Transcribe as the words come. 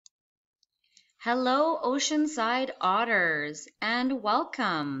Hello, Oceanside Otters, and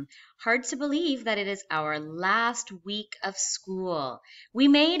welcome. Hard to believe that it is our last week of school. We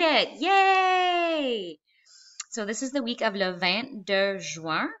made it! Yay! So this is the week of le 22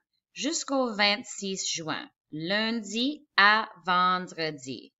 juin jusqu'au 26 juin, lundi à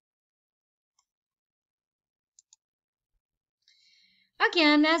vendredi.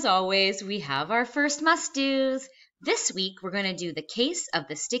 Again, as always, we have our first must-dos. This week, we're going to do the case of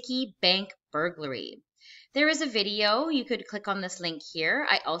the Sticky Bank burglary. There is a video. You could click on this link here.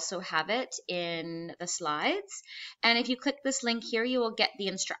 I also have it in the slides. And if you click this link here, you will get the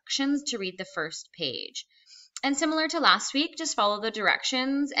instructions to read the first page. And similar to last week, just follow the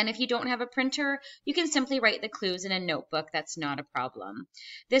directions. And if you don't have a printer, you can simply write the clues in a notebook. That's not a problem.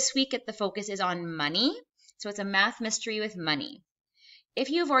 This week, the focus is on money. So it's a math mystery with money. If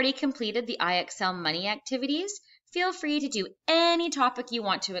you've already completed the IXL money activities, feel free to do any topic you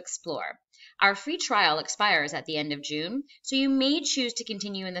want to explore. Our free trial expires at the end of June, so you may choose to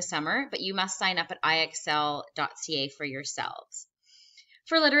continue in the summer, but you must sign up at ixl.ca for yourselves.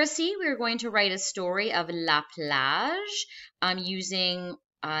 For literacy, we're going to write a story of La Plage using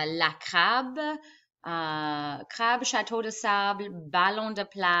La Crabe, Crabe, Chateau de Sable, Ballon de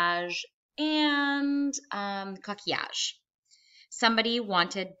Plage, and Coquillage. Somebody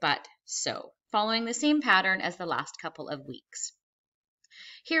wanted but so, following the same pattern as the last couple of weeks.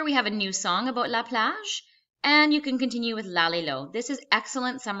 Here we have a new song about La Plage, and you can continue with L'Alelo. This is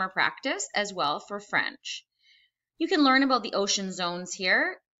excellent summer practice as well for French. You can learn about the ocean zones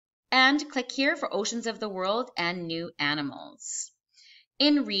here, and click here for Oceans of the World and New Animals.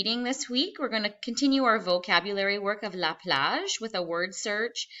 In reading this week, we're going to continue our vocabulary work of La Plage with a word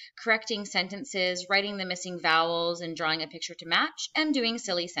search, correcting sentences, writing the missing vowels, and drawing a picture to match, and doing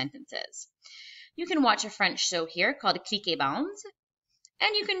silly sentences. You can watch a French show here called Cliquez Bandes,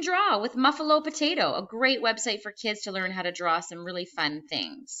 and you can draw with Muffalo Potato, a great website for kids to learn how to draw some really fun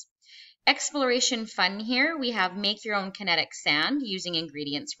things. Exploration fun here, we have make your own kinetic sand using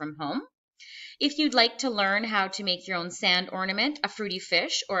ingredients from home. If you'd like to learn how to make your own sand ornament, a fruity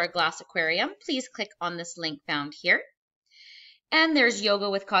fish, or a glass aquarium, please click on this link found here. And there's Yoga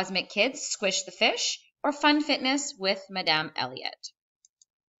with Cosmic Kids, Squish the Fish, or Fun Fitness with Madame Elliott.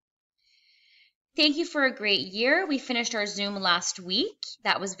 Thank you for a great year. We finished our Zoom last week.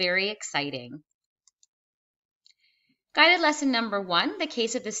 That was very exciting. Guided lesson number 1, the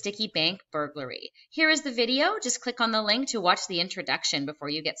case of the Sticky Bank burglary. Here is the video. Just click on the link to watch the introduction before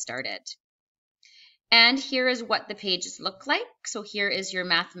you get started. And here is what the pages look like. So here is your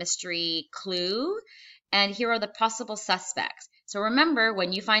math mystery clue, and here are the possible suspects. So remember,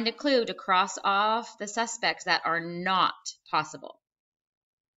 when you find a clue, to cross off the suspects that are not possible.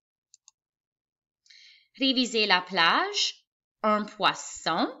 Réviser la plage, un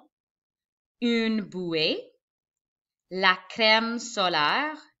poisson, une bouée, la crème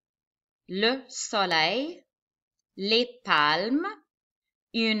solaire, le soleil, les palmes,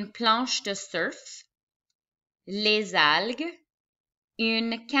 une planche de surf, les algues,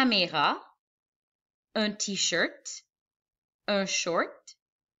 une caméra, un t-shirt, un short,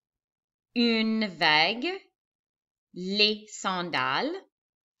 une vague, les sandales,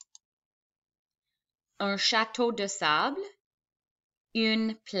 un château de sable,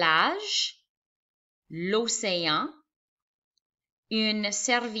 une plage, l'océan, une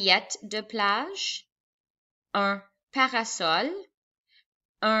serviette de plage, un parasol,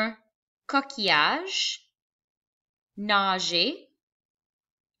 un coquillage, nager,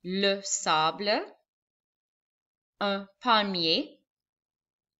 le sable, un palmier,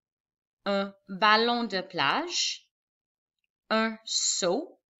 un ballon de plage, un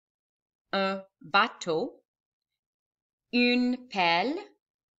seau, un bateau, une pelle,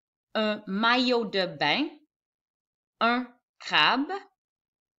 un maillot de bain, un crabe,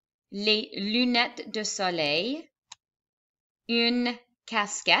 les lunettes de soleil, une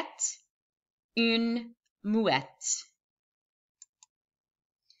casquette, une mouette.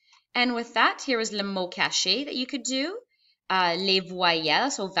 And with that, here is le mot caché that you could do. Les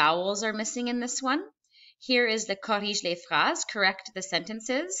voyelles, so vowels are missing in this one. Here is the corrige les phrases, correct the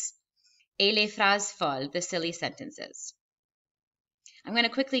sentences. Et les phrases folles, the silly sentences. I'm going to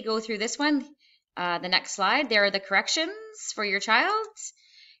quickly go through this one. The next slide, there are the corrections for your child.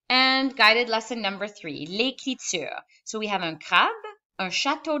 And guided lesson number 3, l'écriture. So we have un crabe, un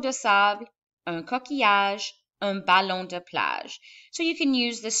château de sable, un coquillage, un ballon de plage. So you can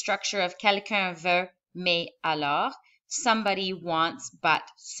use the structure of quelqu'un veut, mais alors, somebody wants, but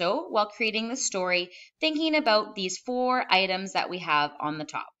so, while creating the story, thinking about these 4 items that we have on the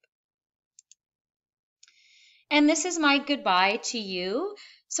top. And this is my goodbye to you.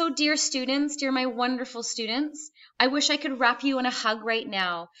 So, dear students, dear my wonderful students, I wish I could wrap you in a hug right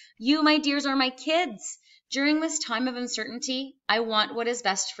now. You, my dears, are my kids. During this time of uncertainty, I want what is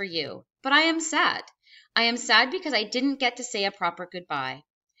best for you. But I am sad. I am sad because I didn't get to say a proper goodbye.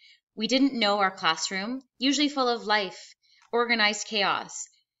 We didn't know our classroom, usually full of life, organized chaos.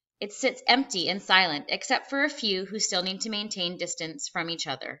 It sits empty and silent, except for a few who still need to maintain distance from each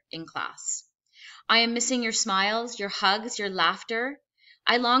other in class. I am missing your smiles, your hugs, your laughter.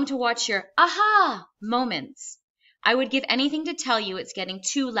 I long to watch your aha moments. I would give anything to tell you it's getting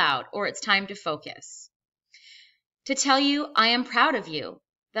too loud or it's time to focus. To tell you I am proud of you,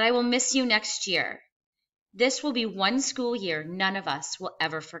 that I will miss you next year. This will be one school year none of us will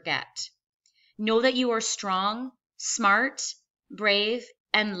ever forget. Know that you are strong, smart, brave,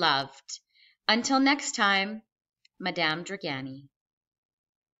 and loved. Until next time, Madame Dragani.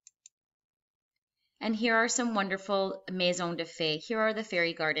 And here are some wonderful maisons de fées. Here are the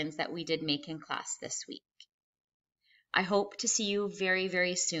fairy gardens that we did make in class this week. I hope to see you very,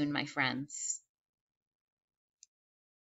 very soon, my friends.